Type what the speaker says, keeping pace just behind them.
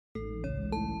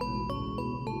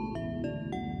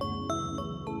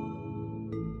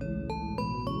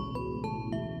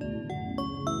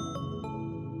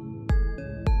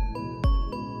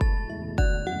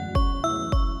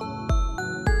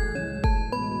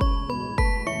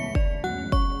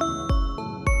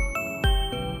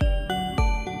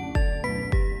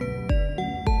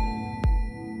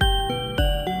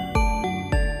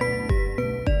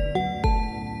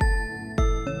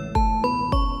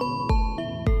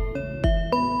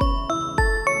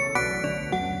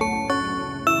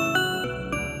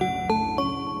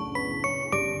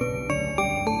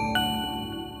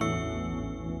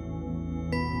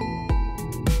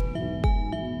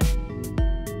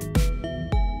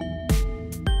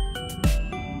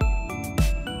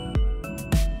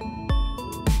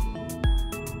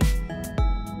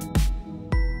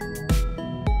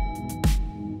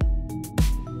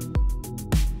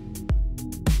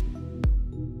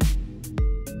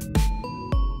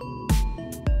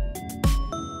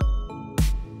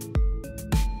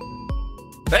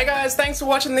Hey guys, thanks for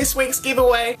watching this week's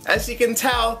giveaway. As you can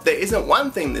tell, there isn't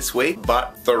one thing this week,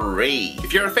 but 3.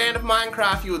 If you're a fan of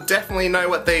Minecraft, you will definitely know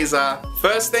what these are.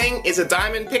 First thing is a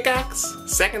diamond pickaxe,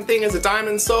 second thing is a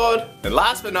diamond sword, and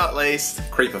last but not least,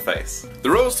 creeper face. The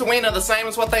rules to win are the same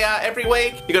as what they are every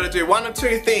week. You gotta do one of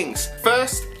 2 things.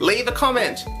 First, leave a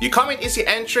comment. Your comment is your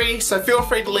entry, so feel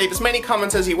free to leave as many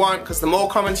comments as you want, because the more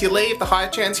comments you leave, the higher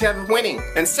chance you have of winning.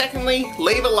 And secondly,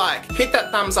 leave a like. Hit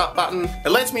that thumbs up button. It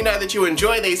lets me know that you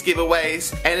enjoy these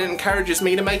giveaways, and it encourages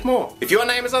me to make more. If your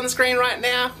name is on the screen right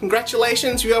now,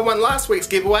 congratulations, you have won last week's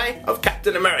giveaway of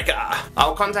Captain America.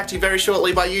 I'll contact you very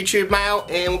shortly by YouTube mail,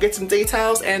 and we'll get some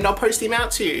details, and I'll post him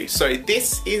out to you. So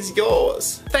this is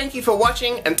yours. Thank you for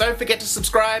watching, and don't forget to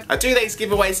subscribe. I do these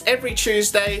giveaways every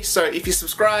Tuesday, so if you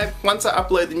subscribe, once I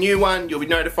upload the new one, you'll be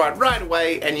notified right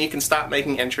away, and you can start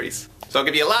making entries. So I'll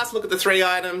give you a last look at the 3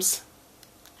 items,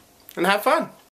 and have fun.